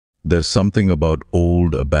There's something about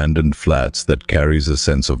old, abandoned flats that carries a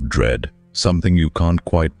sense of dread, something you can't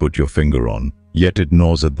quite put your finger on, yet it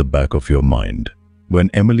gnaws at the back of your mind.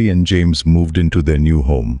 When Emily and James moved into their new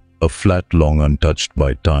home, a flat long untouched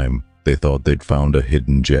by time, they thought they'd found a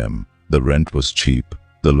hidden gem. The rent was cheap,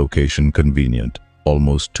 the location convenient,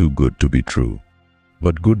 almost too good to be true.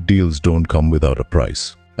 But good deals don't come without a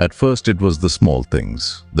price. At first it was the small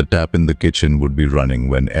things. The tap in the kitchen would be running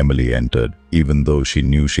when Emily entered, even though she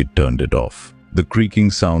knew she'd turned it off. The creaking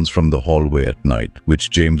sounds from the hallway at night, which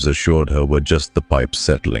James assured her were just the pipes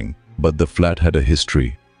settling. But the flat had a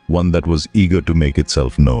history, one that was eager to make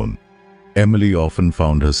itself known. Emily often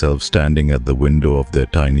found herself standing at the window of their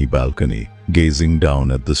tiny balcony, gazing down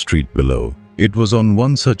at the street below. It was on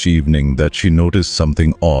one such evening that she noticed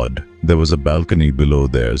something odd. There was a balcony below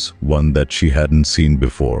theirs, one that she hadn't seen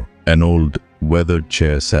before. An old, weathered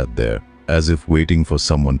chair sat there, as if waiting for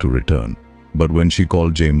someone to return. But when she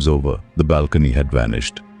called James over, the balcony had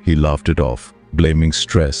vanished. He laughed it off, blaming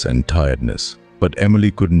stress and tiredness. But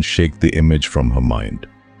Emily couldn't shake the image from her mind.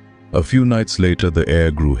 A few nights later, the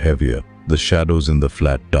air grew heavier, the shadows in the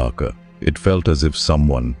flat darker. It felt as if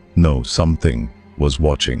something, was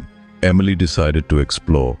watching. Emily decided to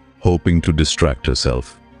explore, hoping to distract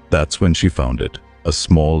herself. That's when she found it, a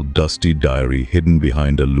small, dusty diary hidden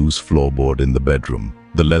behind a loose floorboard in the bedroom.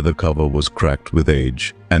 The leather cover was cracked with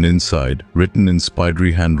age, and inside, written in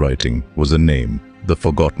spidery handwriting, was a name, the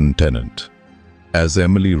Forgotten Tenant. As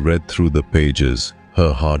Emily read through the pages,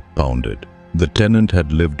 her heart pounded. The tenant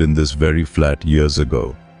had lived in this very flat years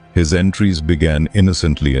ago. His entries began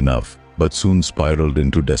innocently enough, but soon spiraled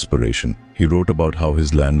into desperation. He wrote about how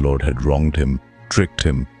his landlord had wronged him, tricked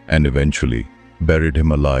him, and eventually buried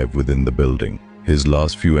him alive within the building. His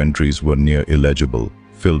last few entries were near illegible,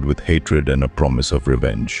 filled with hatred and a promise of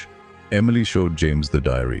revenge. Emily showed James the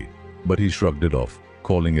diary, but he shrugged it off,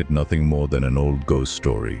 calling it nothing more than an old ghost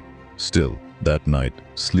story. Still, that night,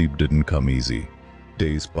 sleep didn't come easy.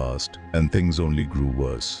 Days passed, and things only grew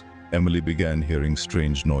worse. Emily began hearing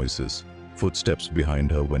strange noises, footsteps behind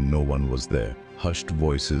her when no one was there, hushed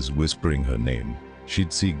voices whispering her name.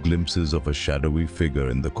 She'd see glimpses of a shadowy figure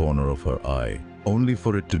in the corner of her eye, only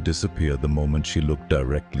for it to disappear the moment she looked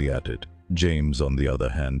directly at it. James, on the other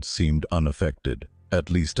hand, seemed unaffected, at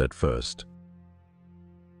least at first.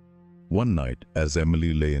 One night, as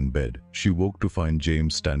Emily lay in bed, she woke to find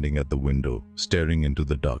James standing at the window, staring into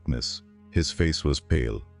the darkness. His face was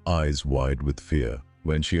pale, eyes wide with fear.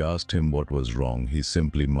 When she asked him what was wrong, he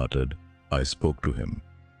simply muttered, "I spoke to him."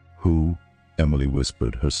 "Who?" Emily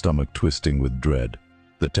whispered, her stomach twisting with dread.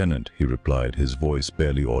 "The tenant," he replied, his voice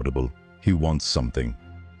barely audible. "He wants something."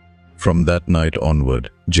 From that night onward,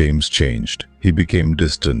 James changed. He became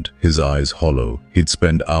distant, his eyes hollow. He'd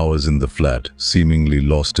spend hours in the flat, seemingly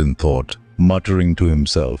lost in thought, muttering to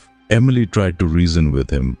himself. Emily tried to reason with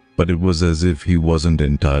him, but it was as if he wasn't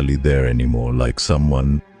entirely there anymore, like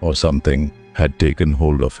someone or something had taken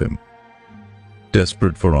hold of him.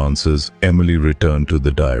 Desperate for answers, Emily returned to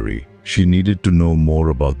the diary. She needed to know more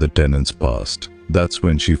about the tenant's past. That's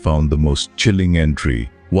when she found the most chilling entry,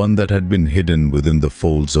 one that had been hidden within the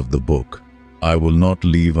folds of the book. "I will not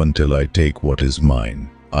leave until I take what is mine.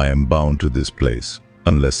 I am bound to this place,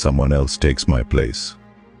 unless someone else takes my place."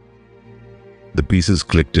 The pieces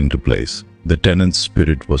clicked into place. The tenant's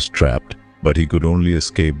spirit was trapped, but he could only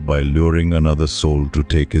escape by luring another soul to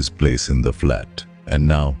take his place in the flat. And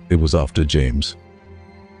now it was after James.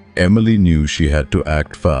 Emily knew she had to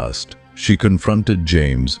act fast. She confronted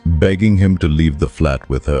James, begging him to leave the flat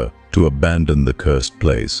with her, to abandon the cursed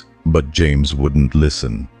place. But James wouldn't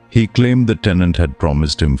listen. He claimed the tenant had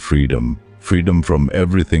promised him freedom from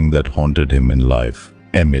everything that haunted him in life.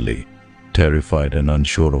 Emily, terrified and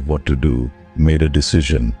unsure of what to do, made a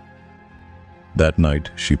decision. That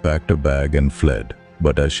night, she packed a bag and fled,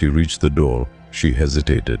 but as she reached the door, she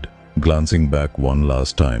hesitated. Glancing back one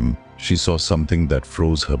last time, she saw something that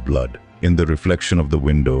froze her blood. In the reflection of the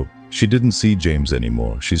window, she didn't see James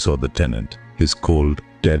anymore. She saw the tenant, his cold,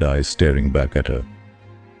 dead eyes staring back at her.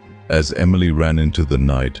 As Emily ran into the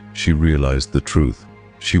night, she realized the truth.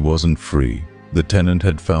 She wasn't free. The tenant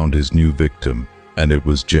had found his new victim, and it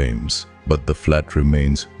was James. But the flat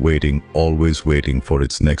remains waiting, always waiting for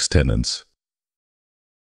its next tenants.